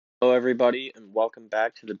Hello, everybody, and welcome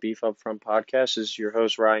back to the Beef Up Front podcast. This is your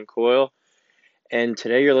host, Ryan Coyle, and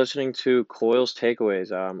today you're listening to Coyle's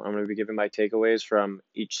Takeaways. I'm going to be giving my takeaways from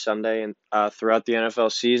each Sunday and throughout the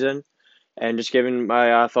NFL season, and just giving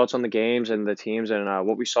my thoughts on the games and the teams and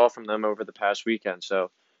what we saw from them over the past weekend.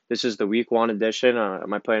 So, this is the Week 1 edition.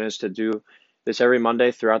 My plan is to do this every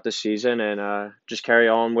Monday throughout the season and just carry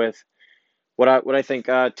on with what I think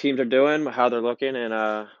teams are doing, how they're looking,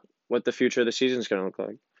 and what the future of the season is going to look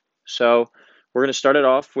like. So we're going to start it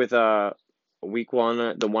off with week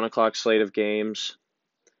 1, the 1 o'clock slate of games.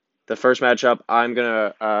 The first matchup I'm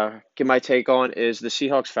going to give my take on is the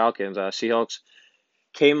Seahawks Falcons. Seahawks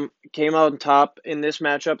came out on top in this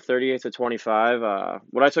matchup, 38-25.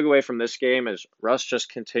 What I took away from this game is Russ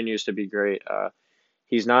just continues to be great.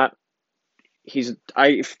 He's not.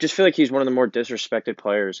 I just feel like he's one of the more disrespected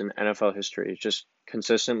players in NFL history. He's just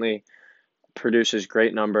consistently produces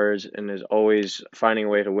great numbers and is always finding a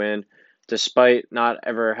way to win, despite not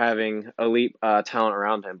ever having elite talent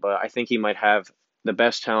around him. But I think he might have the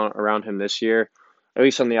best talent around him this year, at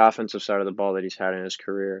least on the offensive side of the ball that he's had in his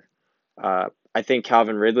career. I think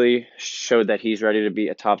Calvin Ridley showed that he's ready to be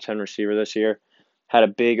a top 10 receiver this year. Had a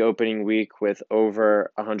big opening week with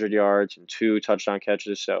over 100 yards and 2 touchdown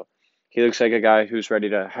catches. So he looks like a guy who's ready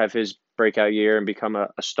to have his breakout year and become a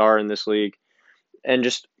star in this league. And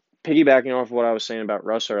just piggybacking off what I was saying about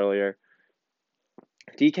Russ earlier,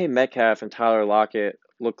 DK Metcalf and Tyler Lockett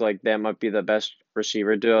look like that might be the best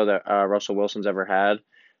receiver duo that Russell Wilson's ever had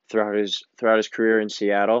throughout his career in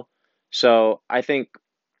Seattle. So I think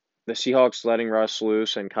the Seahawks letting Russ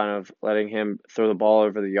loose and kind of letting him throw the ball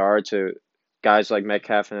over the yard to guys like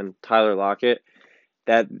Metcalf and Tyler Lockett,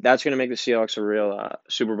 that's going to make the Seahawks a real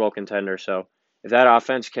Super Bowl contender. So if that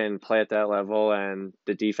offense can play at that level and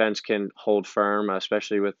the defense can hold firm,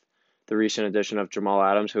 especially with the recent addition of Jamal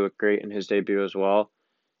Adams, who looked great in his debut as well,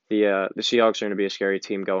 the Seahawks are going to be a scary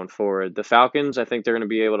team going forward. The Falcons, I think they're going to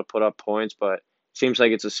be able to put up points, but it seems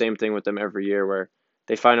like it's the same thing with them every year where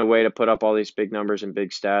they find a way to put up all these big numbers and big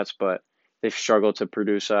stats, but they've struggled to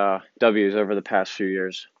produce W's over the past few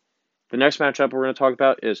years. The next matchup we're going to talk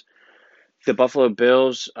about is the Buffalo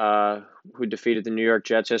Bills, who defeated the New York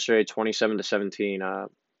Jets yesterday, 27-17.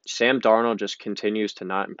 Sam Darnold just continues to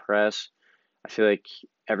not impress. I feel like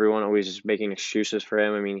everyone always is making excuses for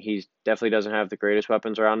him. I mean, he definitely doesn't have the greatest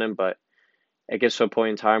weapons around him, but it gets to a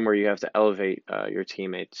point in time where you have to elevate your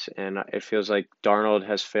teammates, and it feels like Darnold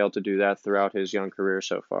has failed to do that throughout his young career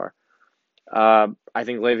so far. I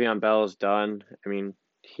think Le'Veon Bell is done. I mean,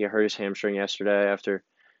 he hurt his hamstring yesterday after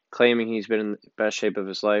claiming he's been in the best shape of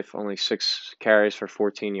his life. Only 6 carries for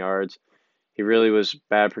 14 yards. He really was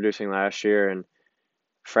bad producing last year, and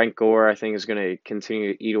Frank Gore, I think, is going to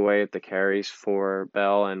continue to eat away at the carries for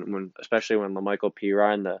Bell, and especially when La'Mical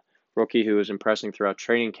Pirine, the rookie who was impressing throughout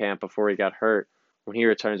training camp before he got hurt, when he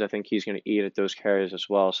returns, I think he's going to eat at those carries as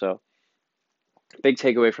well. So, big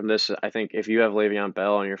takeaway from this, I think, if you have Le'Veon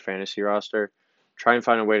Bell on your fantasy roster, try and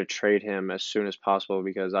find a way to trade him as soon as possible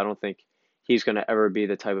because I don't think he's going to ever be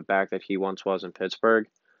the type of back that he once was in Pittsburgh.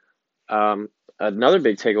 Another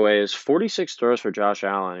big takeaway is 46 throws for Josh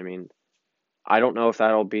Allen. I mean, I don't know if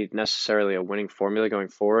that'll be necessarily a winning formula going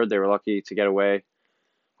forward. They were lucky to get away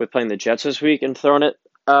with playing the Jets this week and throwing it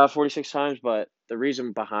 46 times, but the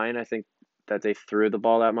reason behind, I think, that they threw the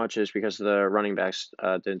ball that much is because the running backs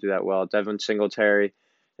didn't do that well. Devin Singletary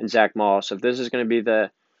and Zach Moss. If this is going to be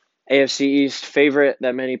the AFC East favorite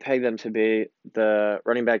that many peg them to be, the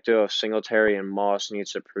running back duo of Singletary and Moss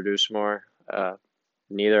needs to produce more.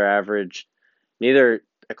 Neither average, neither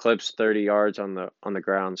eclipsed 30 yards on the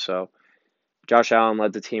ground. So Josh Allen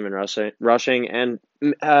led the team in rushing and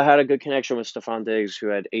had a good connection with Stephon Diggs, who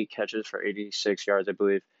had 8 catches for 86 yards, I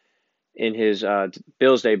believe, in his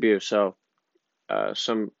Bills debut. So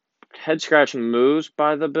some head-scratching moves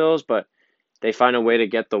by the Bills, but they find a way to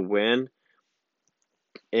get the win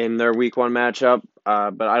in their Week 1 matchup.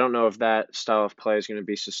 But I don't know if that style of play is going to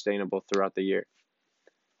be sustainable throughout the year.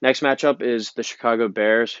 Next matchup is the Chicago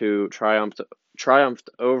Bears, who triumphed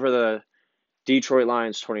over the Detroit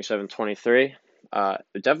Lions 27-23.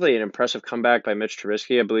 Definitely an impressive comeback by Mitch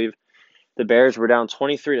Trubisky. I believe the Bears were down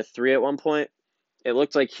 23-3 at one point. It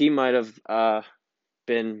looked like he might have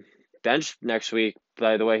been benched next week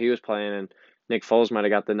by the way he was playing, and Nick Foles might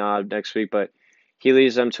have got the nod next week, but he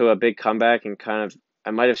leads them to a big comeback and kind of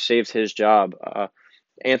I might have saved his job.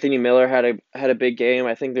 Anthony Miller had a big game.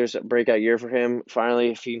 I think there's a breakout year for him.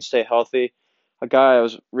 Finally, if he can stay healthy, a guy I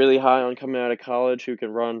was really high on coming out of college who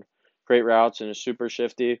can run great routes and is super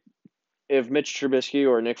shifty. If Mitch Trubisky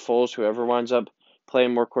or Nick Foles, whoever winds up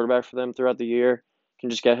playing more quarterback for them throughout the year, can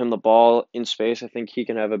just get him the ball in space, I think he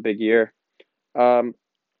can have a big year. Um,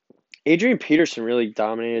 Adrian Peterson really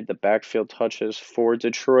dominated the backfield touches for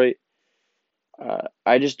Detroit.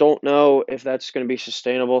 I just don't know if that's going to be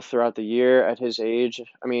sustainable throughout the year at his age.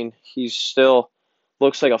 I mean, he still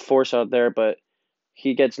looks like a force out there, but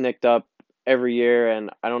he gets nicked up every year, and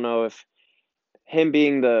I don't know if him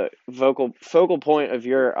being the vocal focal point of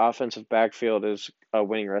your offensive backfield is a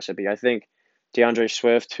winning recipe. I think DeAndre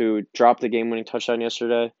Swift, who dropped the game-winning touchdown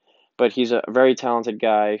yesterday, but he's a very talented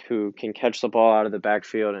guy who can catch the ball out of the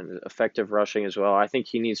backfield and effective rushing as well. I think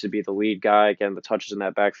he needs to be the lead guy, getting the touches in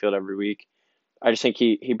that backfield every week. I just think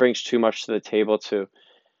he brings too much to the table to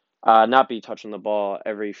not be touching the ball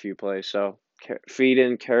every few plays. So feed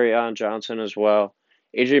in Kerryon Johnson as well.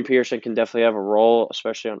 Adrian Peterson can definitely have a role,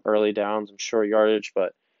 especially on early downs and short yardage,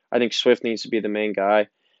 but I think Swift needs to be the main guy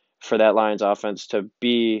for that Lions offense to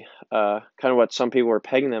be kind of what some people were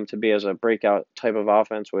pegging them to be as a breakout type of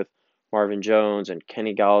offense with Marvin Jones and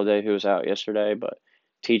Kenny Galladay, who was out yesterday, but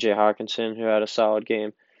TJ Hawkinson, who had a solid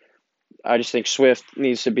game. I just think Swift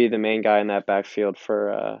needs to be the main guy in that backfield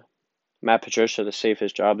for Matt Patricia to save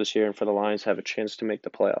his job this year and for the Lions to have a chance to make the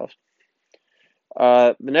playoffs.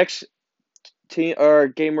 The next team or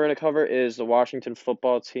game we're going to cover is the Washington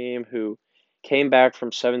football team, who came back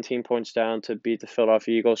from 17 points down to beat the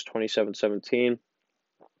Philadelphia Eagles 27-17.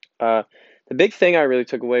 The big thing I really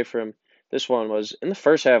took away from this one was in the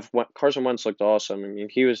first half, Carson Wentz looked awesome. I mean,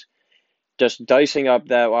 he was just dicing up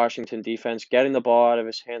that Washington defense, getting the ball out of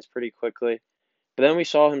his hands pretty quickly. But then we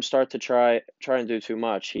saw him start to try and do too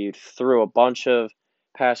much. He threw a bunch of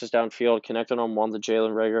passes downfield, connected on one to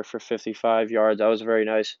Jalen Reagor for 55 yards. That was a very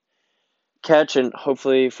nice catch, and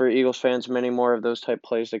hopefully for Eagles fans, many more of those type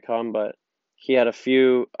plays to come. But he had a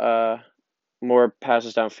few more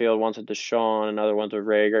passes downfield, one to Deshaun, another one to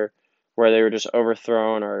Reagor, where they were just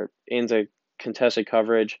overthrown or into contested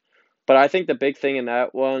coverage. But I think the big thing in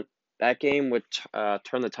that game, which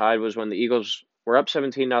turned the tide, was when the Eagles were up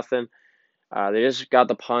 17-0. They just got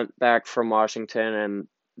the punt back from Washington, and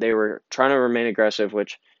they were trying to remain aggressive,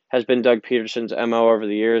 which has been Doug Peterson's MO over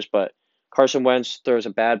the years. But Carson Wentz throws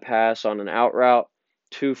a bad pass on an out route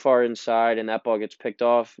too far inside, and that ball gets picked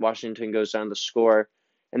off. Washington goes down to score,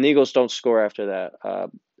 and the Eagles don't score after that.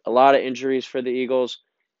 A lot of injuries for the Eagles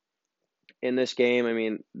in this game. I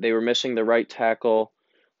mean, they were missing the right tackle,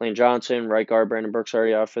 Lane Johnson, right guard Brandon Brooks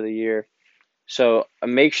already out for the year. So a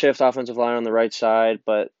makeshift offensive line on the right side,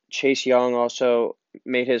 but Chase Young also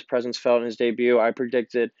made his presence felt in his debut. I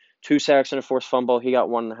predicted 2 sacks and a forced fumble. He got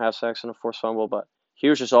 1.5 sacks and a forced fumble, but he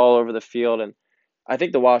was just all over the field. And I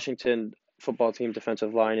think the Washington football team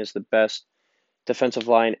defensive line is the best defensive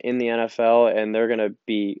line in the NFL, and they're going to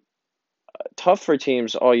be tough for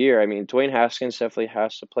teams all year. I mean, Dwayne Haskins definitely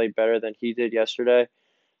has to play better than he did yesterday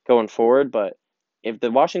going forward, but if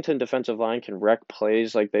the Washington defensive line can wreck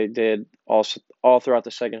plays like they did all throughout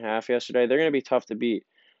the second half yesterday, they're going to be tough to beat.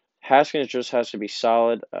 Haskins just has to be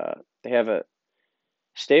solid. They have a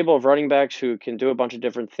stable of running backs who can do a bunch of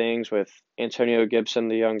different things with Antonio Gibson,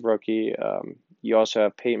 the young rookie. You also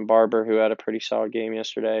have Peyton Barber, who had a pretty solid game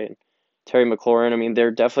yesterday, and Terry McLaurin. I mean,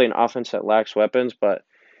 they're definitely an offense that lacks weapons, but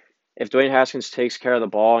if Dwayne Haskins takes care of the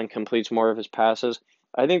ball and completes more of his passes,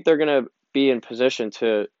 I think they're going to be in position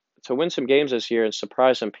to win some games this year and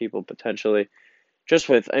surprise some people potentially.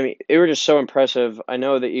 I mean, they were just so impressive. I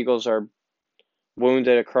know the Eagles are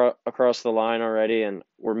wounded across the line already, and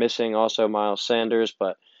we're missing also Miles Sanders,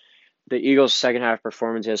 but the Eagles' second half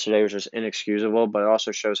performance yesterday was just inexcusable, but it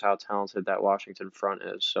also shows how talented that Washington front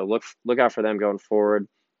is. So look out for them going forward.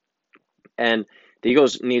 And the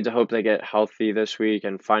Eagles need to hope they get healthy this week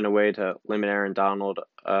and find a way to limit Aaron Donald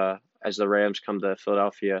as the Rams come to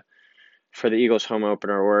Philadelphia for the Eagles home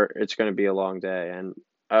opener, or it's going to be a long day. And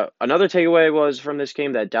another takeaway was from this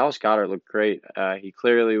game that Dallas Goedert looked great. He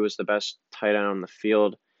clearly was the best tight end on the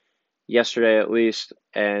field yesterday, at least.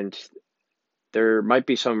 And there might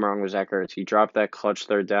be something wrong with Zach Ertz. He dropped that clutch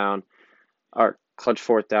clutch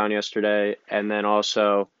fourth down yesterday, and then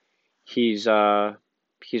also he's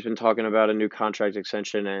been talking about a new contract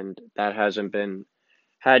extension, and that hasn't been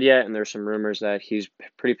had yet. And there's some rumors that he's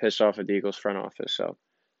pretty pissed off at the Eagles front office. So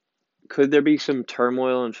could there be some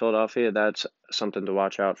turmoil in Philadelphia? That's something to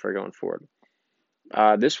watch out for going forward.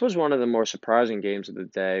 This was one of the more surprising games of the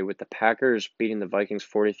day, with the Packers beating the Vikings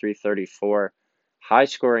 43-34.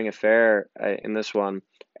 High-scoring affair in this one.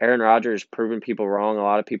 Aaron Rodgers proving people wrong. A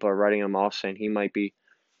lot of people are writing him off, saying he might be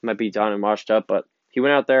done and washed up, but he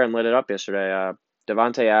went out there and lit it up yesterday.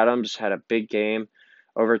 Davante Adams had a big game,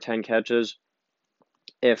 over 10 catches.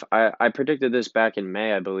 If I predicted this back in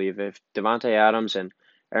May, I believe, if Davante Adams and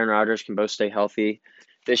Aaron Rodgers can both stay healthy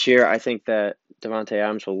this year, I think that Devontae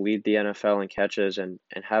Adams will lead the NFL in catches and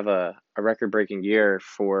have a record-breaking year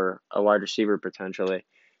for a wide receiver potentially.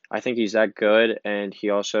 I think he's that good, and he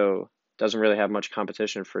also doesn't really have much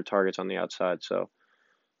competition for targets on the outside. So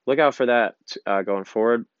look out for that going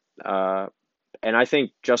forward. Uh, and I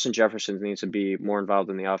think Justin Jefferson needs to be more involved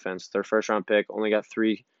in the offense. Their first round pick only got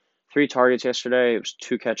three targets yesterday. It was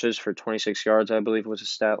 2 catches for 26 yards, I believe was his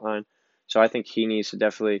stat line. So I think he needs to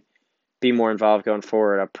definitely be more involved going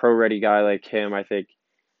forward. A pro ready guy like him, I think,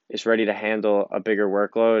 is ready to handle a bigger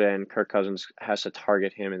workload, and Kirk Cousins has to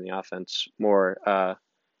target him in the offense more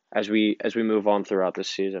as we move on throughout this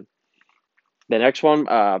season. The next one,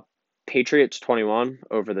 Patriots 21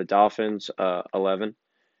 over the Dolphins 11.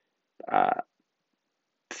 Uh,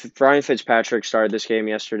 Ryan Fitzpatrick started this game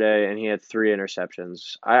yesterday, and he had 3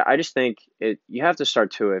 interceptions. I just think you have to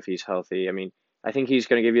start Tua if he's healthy. I mean, I think he's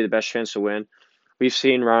going to give you the best chance to win. We've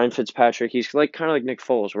seen Ryan Fitzpatrick. He's like kind of like Nick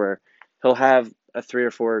Foles, where he'll have a 3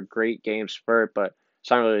 or 4 great game spurt, but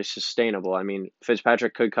it's not really sustainable. I mean,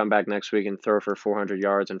 Fitzpatrick could come back next week and throw for 400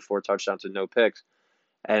 yards and 4 touchdowns and no picks,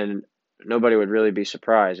 and nobody would really be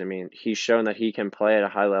surprised. I mean, he's shown that he can play at a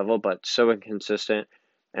high level, but so inconsistent.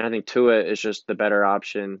 And I think Tua is just the better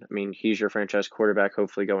option. I mean, he's your franchise quarterback,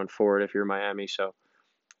 hopefully going forward if you're Miami. So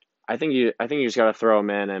I think you just got to throw him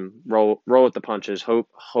in and roll with the punches.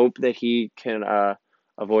 Hope that he can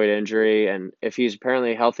avoid injury. And if he's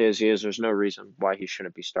apparently healthy as he is, there's no reason why he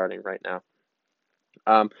shouldn't be starting right now.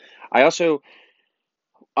 I also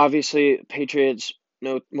obviously Patriots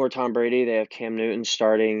no more Tom Brady. They have Cam Newton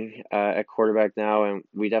starting at quarterback now, and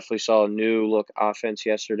we definitely saw a new look offense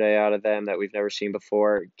yesterday out of them that we've never seen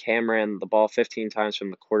before. Cam ran the ball 15 times from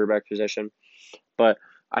the quarterback position, but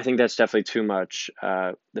I think that's definitely too much.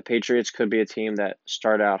 The Patriots could be a team that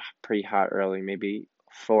start out pretty hot early, maybe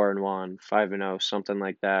 4-1, 5-0, something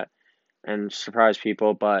like that, and surprise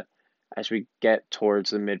people. But as we get towards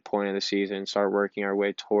the midpoint of the season, start working our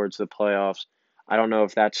way towards the playoffs, I don't know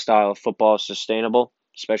if that style of football is sustainable,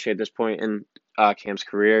 especially at this point in Cam's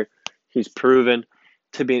career. He's proven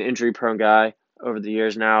to be an injury-prone guy over the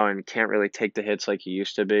years now and can't really take the hits like he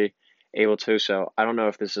used to be able to. So I don't know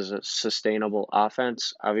if this is a sustainable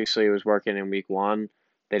offense. Obviously, it was working in week one.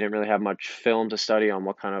 They didn't really have much film to study on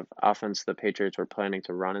what kind of offense the Patriots were planning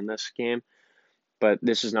to run in this game. But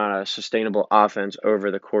this is not a sustainable offense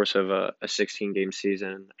over the course of a 16-game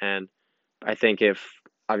season. And I think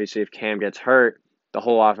obviously, if Cam gets hurt, the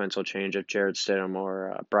whole offense will change if Jared Stidham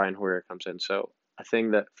or Brian Hoyer comes in. So I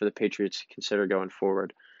think that for the Patriots to consider going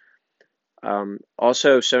forward.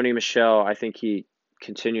 Also, Sony Michel, I think he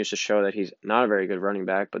continues to show that he's not a very good running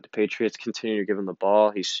back, but the Patriots continue to give him the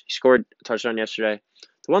ball. He scored a touchdown yesterday.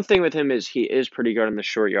 The one thing with him is he is pretty good in the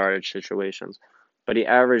short yardage situations, but he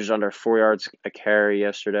averaged under 4 yards a carry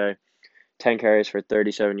yesterday, 10 carries for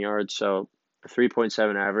 37 yards, so a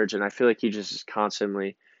 3.7 average, and I feel like he just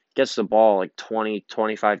constantly gets the ball like 20,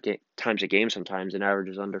 25 times a game sometimes and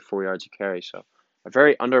averages under 4 yards a carry. So a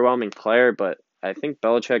very underwhelming player, but I think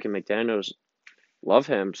Belichick and McDaniels love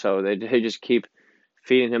him, so they just keep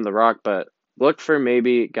feeding him the rock. But look for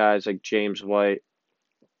maybe guys like James White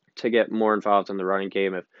to get more involved in the running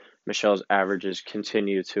game if Michel's averages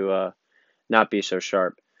continue to not be so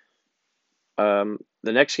sharp.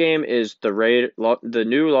 The next game is the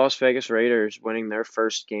new Las Vegas Raiders winning their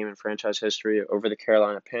first game in franchise history over the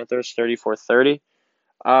Carolina Panthers, 34-30.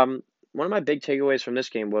 One of my big takeaways from this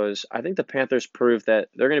game was I think the Panthers proved that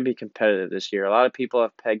they're going to be competitive this year. A lot of people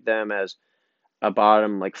have pegged them as a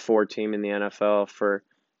bottom like 4 team in the NFL for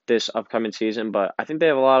this upcoming season, but I think they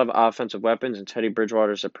have a lot of offensive weapons, and Teddy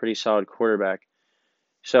Bridgewater is a pretty solid quarterback.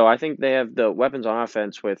 So I think they have the weapons on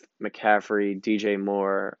offense with McCaffrey, DJ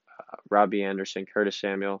Moore, Robbie Anderson, Curtis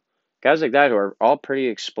Samuel, guys like that who are all pretty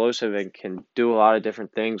explosive and can do a lot of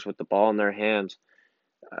different things with the ball in their hands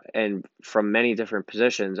and from many different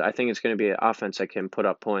positions. I think it's going to be an offense that can put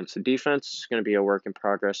up points. The defense is going to be a work in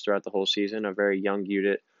progress throughout the whole season, a very young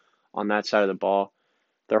unit on that side of the ball.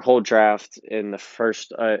 Their whole draft in the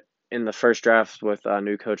first draft with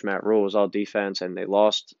new coach Matt Rule was all defense, and they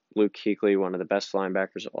lost Luke Kuechly, one of the best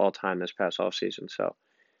linebackers of all time this past offseason. So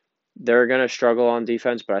they're going to struggle on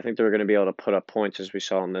defense, but I think they're going to be able to put up points as we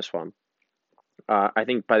saw in this one. I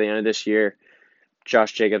think by the end of this year,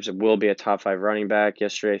 Josh Jacobs will be a top 5 running back.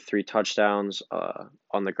 Yesterday, 3 touchdowns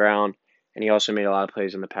on the ground, and he also made a lot of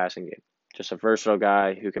plays in the passing game. Just a versatile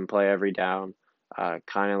guy who can play every down,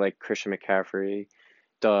 kind of like Christian McCaffrey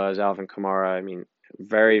does, Alvin Kamara. I mean,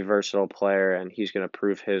 very versatile player, and he's going to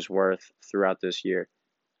prove his worth throughout this year.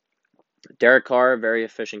 Derek Carr, very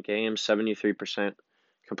efficient game, 73%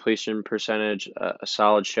 completion percentage, a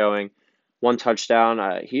solid showing, 1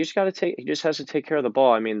 touchdown. He just has to take care of the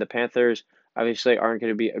ball. I mean, the Panthers obviously aren't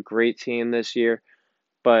going to be a great team this year,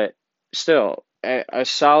 but still a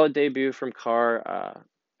solid debut from Carr.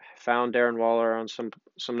 Found Darren Waller on some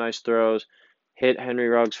nice throws, hit Henry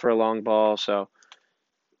Ruggs for a long ball. So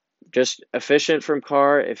just efficient from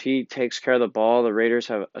Carr. If he takes care of the ball, the Raiders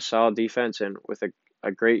have a solid defense, and with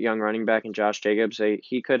a great young running back in Josh Jacobs,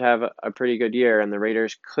 he could have a pretty good year, and the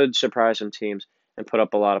Raiders could surprise some teams and put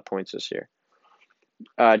up a lot of points this year.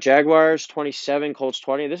 Jaguars 27, Colts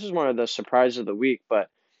 20. This is one of the surprises of the week, but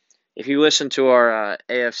if you listen to our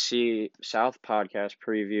AFC South podcast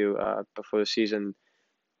preview before the season,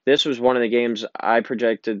 this was one of the games I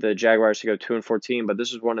projected the Jaguars to go 2-14, but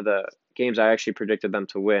this is one of the games I actually predicted them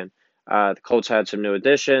to win. The Colts had some new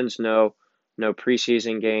additions, no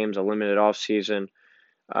preseason games, a limited offseason.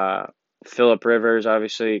 Phillip Rivers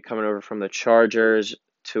obviously coming over from the Chargers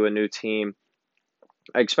to a new team.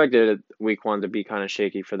 I expected week 1 to be kind of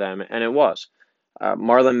shaky for them, and it was.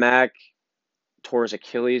 Marlon Mack tore his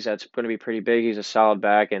Achilles. That's going to be pretty big. He's a solid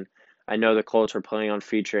back, and I know the Colts were planning on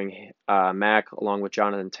featuring Mack along with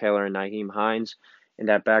Jonathan Taylor and Nyheim Hines in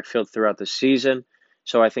that backfield throughout the season.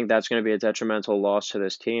 So I think that's going to be a detrimental loss to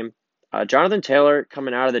this team. Jonathan Taylor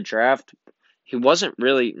coming out of the draft, he wasn't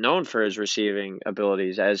really known for his receiving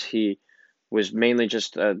abilities, as he was mainly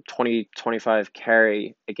just a 20-25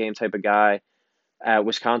 carry a game type of guy at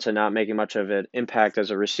Wisconsin, not making much of an impact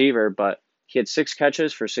as a receiver, but he had 6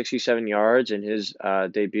 catches for 67 yards in his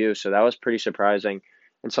debut, so that was pretty surprising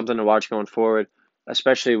and something to watch going forward,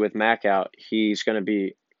 especially with Mack out. He's going to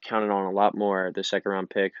be counted on a lot more, the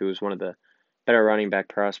second-round pick, who is one of the better running back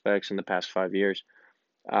prospects in the past 5 years.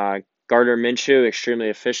 Gardner Minshew, extremely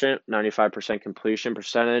efficient, 95% completion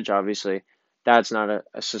percentage. Obviously, that's not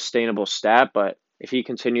a sustainable stat, but if he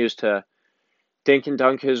continues to dink and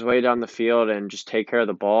dunk his way down the field and just take care of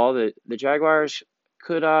the ball, the Jaguars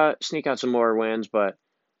could sneak out some more wins, but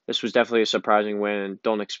this was definitely a surprising win, and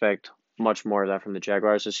don't expect much more of that from the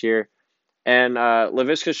Jaguars this year. And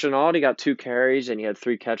Laviska Shenault, he got 2 carries and he had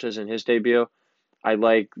 3 catches in his debut. I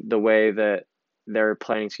like the way that they're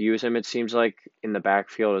planning to use him, it seems like, in the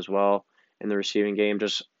backfield as well, in the receiving game,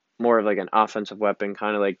 just more of like an offensive weapon,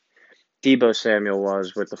 kind of like Deebo Samuel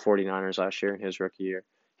was with the 49ers last year in his rookie year.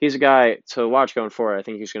 He's a guy to watch going forward. I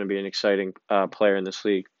think he's going to be an exciting player in this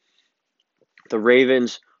league. The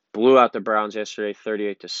Ravens blew out the Browns yesterday,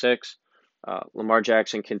 38-6. Lamar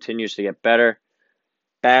Jackson continues to get better.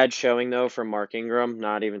 Bad showing, though, from Mark Ingram,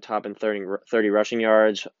 not even topping 30 rushing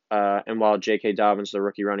yards. And while J.K. Dobbins, the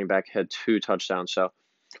rookie running back, had 2 touchdowns. So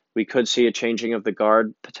we could see a changing of the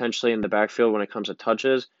guard potentially in the backfield when it comes to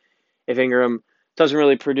touches. If Ingram doesn't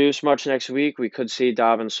really produce much next week, we could see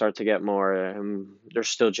Dobbins start to get more. There's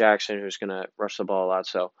still Jackson, who's going to rush the ball a lot.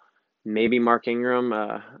 So maybe Mark Ingram,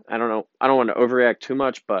 I don't know. I don't want to overreact too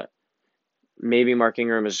much, but maybe Mark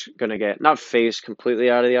Ingram is going to get not phased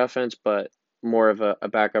completely out of the offense, but more of a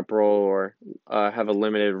backup role, or have a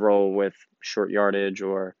limited role with short yardage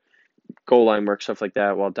or goal line work, stuff like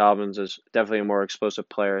that, while Dobbins is definitely a more explosive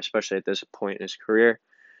player, especially at this point in his career.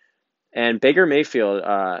 And Baker Mayfield,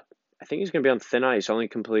 I think he's going to be on thin ice. Only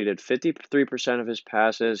completed 53% of his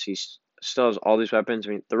passes. He still has all these weapons.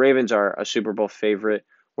 I mean, the Ravens are a Super Bowl favorite,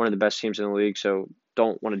 one of the best teams in the league, so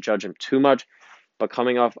don't want to judge him too much. But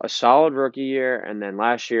coming off a solid rookie year, and then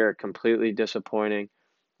last year completely disappointing,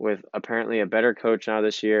 with apparently a better coach now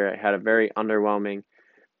this year, had a very underwhelming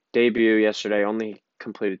debut yesterday. Only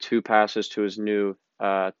completed 2 passes to his new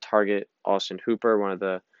target, Austin Hooper, one of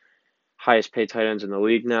the highest paid tight ends in the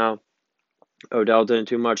league now. Odell didn't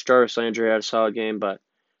do much. Jarvis Landry had a solid game, but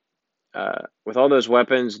with all those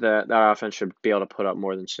weapons, that offense should be able to put up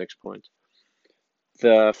more than 6 points.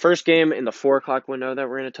 The first game in the 4 o'clock window that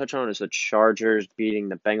we're going to touch on is the Chargers beating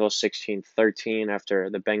the Bengals 16-13 after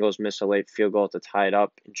the Bengals missed a late field goal to tie it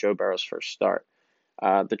up in Joe Burrow's first start.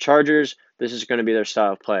 The Chargers, this is going to be their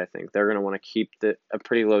style of play, I think. They're going to want to keep a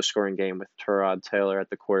pretty low-scoring game with Tyrod Taylor at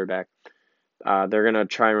the quarterback. They're going to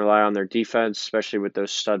try and rely on their defense, especially with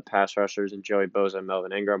those stud pass rushers and Joey Bosa and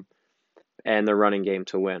Melvin Ingram, and their running game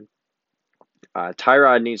to win.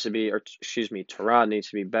 Tyrod needs to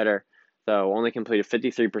be better, though. Only completed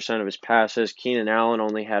 53% of his passes. Keenan Allen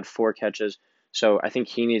only had 4 catches, so I think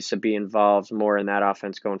he needs to be involved more in that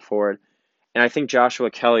offense going forward. And I think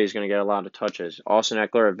Joshua Kelly is going to get a lot of touches. Austin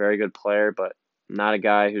Eckler, a very good player, but not a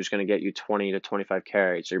guy who's going to get you 20 to 25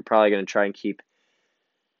 carries. So you're probably going to try and keep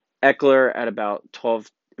Eckler at about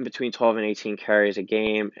between 12 and 18 carries a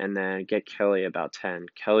game, and then get Kelly about 10.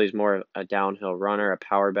 Kelly's more a downhill runner, a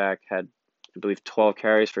power back, had, I believe, 12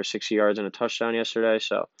 carries for 60 yards and a touchdown yesterday.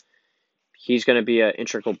 So he's going to be an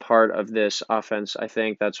integral part of this offense. I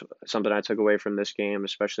think that's something I took away from this game,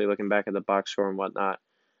 especially looking back at the box score and whatnot.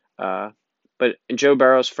 But in Joe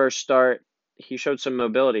Burrow's first start, he showed some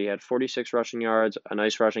mobility. He had 46 rushing yards, a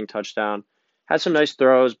nice rushing touchdown, had some nice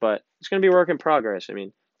throws, but it's going to be a work in progress. I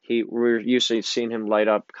mean, we're used to seeing him light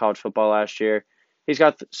up college football last year. He's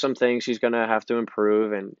got some things he's going to have to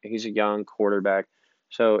improve, and he's a young quarterback,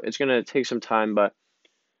 so it's going to take some time. But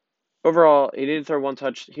overall, he didn't throw one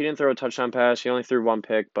touch. He didn't throw a touchdown pass. He only threw one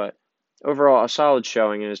pick, but overall, a solid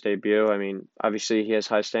showing in his debut. I mean, obviously he has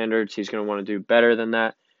high standards. He's going to want to do better than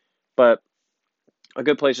that, but a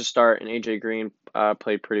good place to start. And AJ Green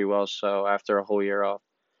played pretty well. So after a whole year off,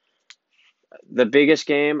 the biggest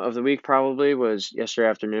game of the week probably was yesterday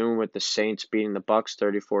afternoon with the Saints beating the Bucks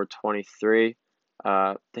 34-23.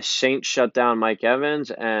 The Saints shut down Mike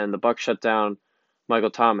Evans and the Bucks shut down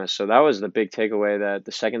Michael Thomas. So that was the big takeaway, that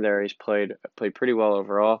the secondaries played pretty well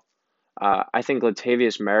overall. I think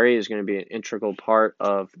Latavius Murray is going to be an integral part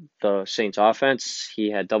of the Saints offense.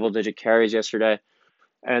 He had double-digit carries yesterday,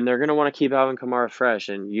 and they're going to want to keep Alvin Kamara fresh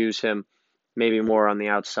and use him maybe more on the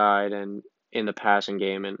outside and in the passing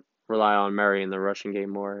game, and rely on Murray in the rushing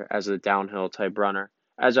game more as a downhill type runner,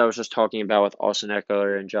 as I was just talking about with Austin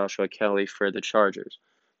Eckler and Joshua Kelly for the Chargers.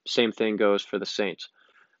 Same thing goes for the Saints.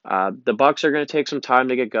 The Bucks are going to take some time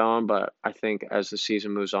to get going, but I think as the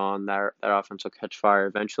season moves on, that offense will catch fire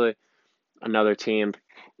eventually. Another team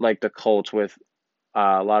like the Colts with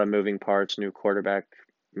a lot of moving parts, new quarterback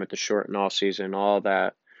with the shortened off season, all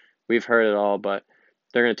that. We've heard it all, but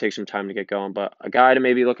they're going to take some time to get going. But a guy to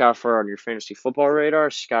maybe look out for on your fantasy football radar,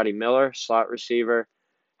 Scotty Miller, slot receiver,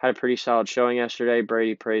 had a pretty solid showing yesterday.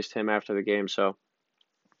 Brady praised him after the game, so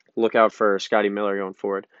look out for Scotty Miller going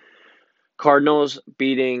forward. Cardinals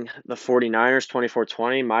beating the 49ers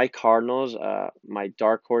 24-20. My Cardinals, my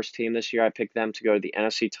dark horse team this year, I picked them to go to the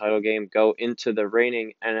NFC title game, go into the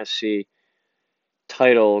reigning NFC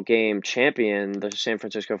title game champion, the San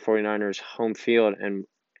Francisco 49ers, home field, and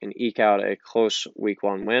eke out a close week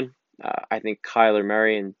one win. I think Kyler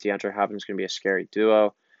Murray and DeAndre Hopkins is going to be a scary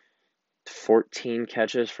duo. 14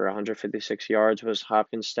 catches for 156 yards was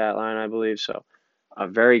Hopkins' stat line, I believe. So a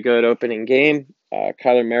very good opening game.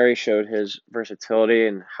 Kyler Murray showed his versatility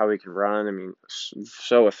and how he can run. I mean,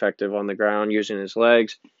 so effective on the ground using his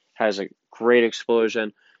legs. Has a great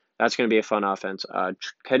explosion. That's going to be a fun offense.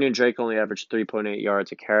 Kenyon Drake only averaged 3.8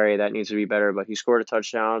 yards a carry. That needs to be better, but he scored a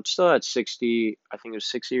touchdown. Still had 60, I think it was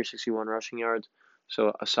 60 or 61 rushing yards.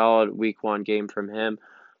 So a solid week one game from him.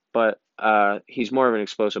 But he's more of an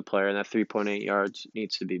explosive player, and that 3.8 yards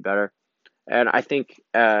needs to be better. And I think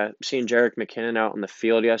seeing Jerick McKinnon out on the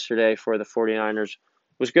field yesterday for the 49ers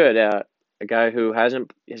was good. A guy who has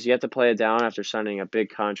yet to play it down after signing a big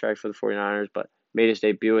contract for the 49ers, but made his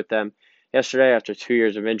debut with them yesterday after 2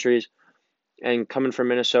 years of injuries. And coming from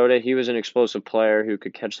Minnesota, he was an explosive player who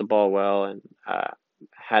could catch the ball well and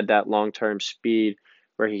had that long-term speed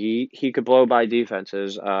where he could blow by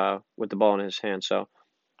defenses with the ball in his hand. So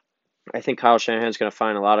I think Kyle Shanahan's going to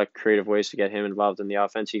find a lot of creative ways to get him involved in the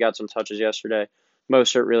offense. He got some touches yesterday.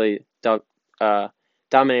 Mostert really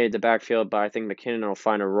dominated the backfield, but I think McKinnon will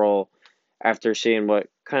find a role after seeing what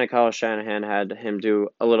kind of Kyle Shanahan had him do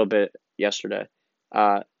a little bit yesterday.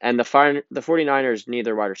 And the 49ers need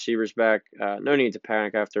their wide receivers back. No need to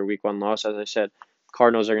panic after a week one loss. As I said,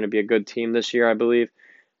 Cardinals are going to be a good team this year, I believe.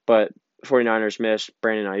 But 49ers missed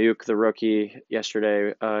Brandon Ayuk, the rookie,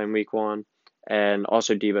 yesterday in week one, and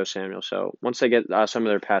also Deebo Samuel. So once they get some of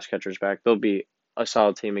their pass catchers back, they'll be a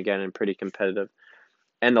solid team again and pretty competitive.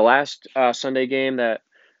 And the last Sunday game that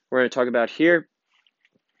we're going to talk about here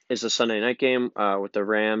is the Sunday night game with the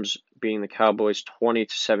Rams beating the Cowboys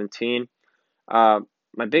 20-17.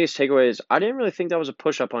 My biggest takeaway is I didn't really think that was a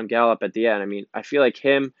push-up on Gallup at the end. I mean, I feel like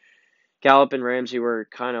Gallup and Ramsey were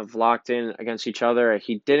kind of locked in against each other.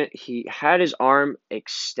 He had his arm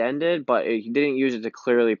extended, but he didn't use it to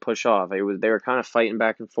clearly push off. They were kind of fighting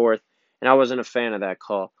back and forth, and I wasn't a fan of that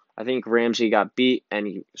call. I think Ramsey got beat and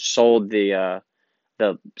he sold the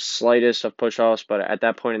slightest of push-offs, but at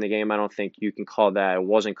that point in the game, I don't think you can call that. It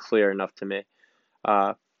wasn't clear enough to me.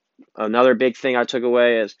 Another big thing I took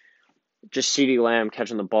away is just CeeDee Lamb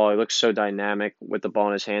catching the ball. He looks so dynamic with the ball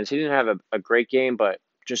in his hands. He didn't have a great game, but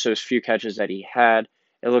just those few catches that he had,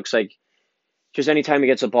 it looks like just anytime he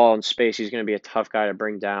gets a ball in space, he's going to be a tough guy to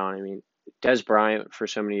bring down. I mean, Des Bryant for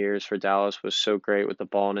so many years for Dallas was so great with the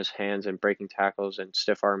ball in his hands and breaking tackles and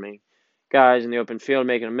stiff arming guys in the open field,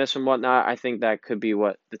 making them miss and whatnot. I think that could be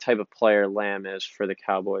what the type of player Lamb is for the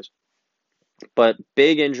Cowboys. But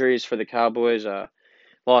big injuries for the Cowboys.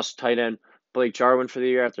 Lost tight end Blake Jarwin for the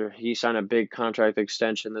year after he signed a big contract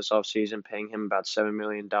extension this offseason, paying him about $7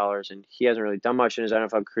 million. And he hasn't really done much in his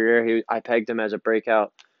NFL career. I pegged him as a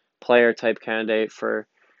breakout player type candidate for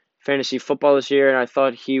fantasy football this year, and I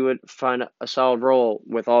thought he would find a solid role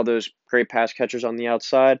with all those great pass catchers on the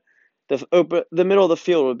outside. The middle of the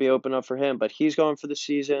field would be open up for him, but he's going for the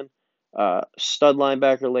season. Stud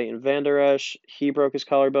linebacker Leighton Vander Esch, he broke his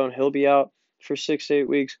collarbone. He'll be out for 6 to 8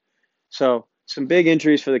 weeks. So some big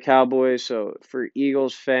injuries for the Cowboys. So for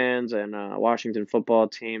Eagles fans and Washington football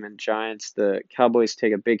team and Giants, the Cowboys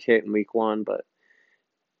take a big hit in Week 1, but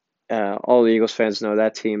all the Eagles fans know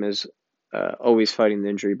that team is always fighting the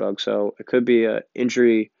injury bug. So it could be a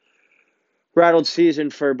injury rattled season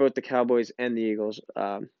for both the Cowboys and the Eagles.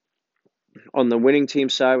 On the winning team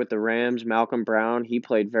side with the Rams, Malcolm Brown, he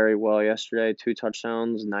played very well yesterday. 2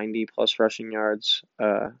 touchdowns, 90 plus rushing yards.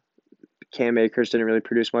 Cam Akers didn't really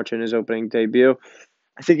produce much in his opening debut.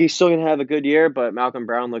 I think he's still going to have a good year, but Malcolm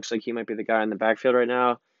Brown looks like he might be the guy in the backfield right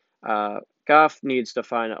now. Goff needs to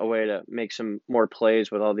find a way to make some more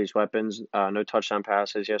plays with all these weapons. No touchdown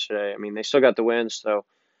passes yesterday. I mean, they still got the win, so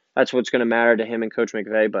that's what's going to matter to him and Coach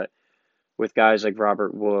McVay. But with guys like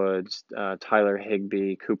Robert Woods, Tyler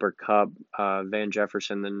Higbee, Cooper Kupp, Van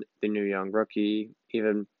Jefferson, the new young rookie,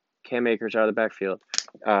 even Cam Akers out of the backfield,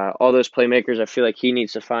 all those playmakers, I feel like he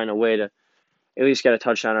needs to find a way to at least get a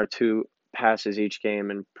touchdown or two passes each game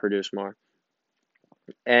and produce more.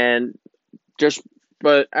 And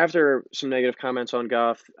but after some negative comments on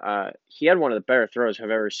Goff, he had one of the better throws I've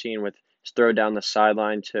ever seen with his throw down the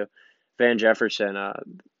sideline to Van Jefferson.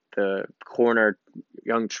 The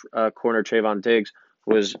young corner Trayvon Diggs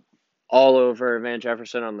was all over Van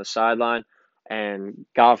Jefferson on the sideline, and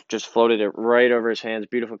Goff just floated it right over his hands.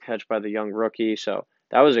 Beautiful catch by the young rookie. So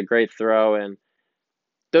that was a great throw, and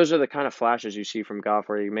those are the kind of flashes you see from Goff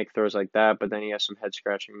where you make throws like that, but then he has some head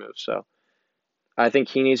scratching moves. So I think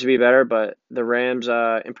he needs to be better, but the Rams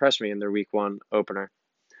impressed me in their Week 1 opener.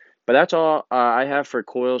 But that's all I have for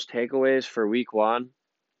Coyle's takeaways for Week 1.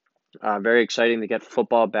 Very exciting to get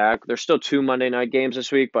football back. There's still 2 Monday night games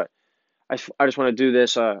this week, but I just want to do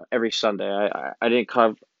this every Sunday. I didn't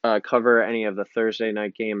cover any of the Thursday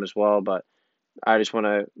night game as well, but I just want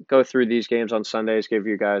to go through these games on Sundays, give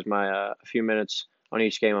you guys my a few minutes on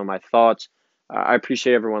each game on my thoughts. I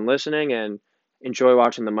appreciate everyone listening and enjoy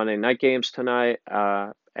watching the Monday night games tonight.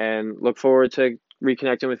 And look forward to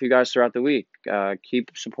reconnecting with you guys throughout the week.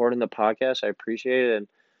 Keep supporting the podcast. I appreciate it, and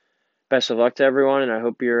best of luck to everyone. And I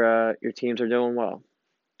hope your teams are doing well.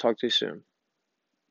 Talk to you soon.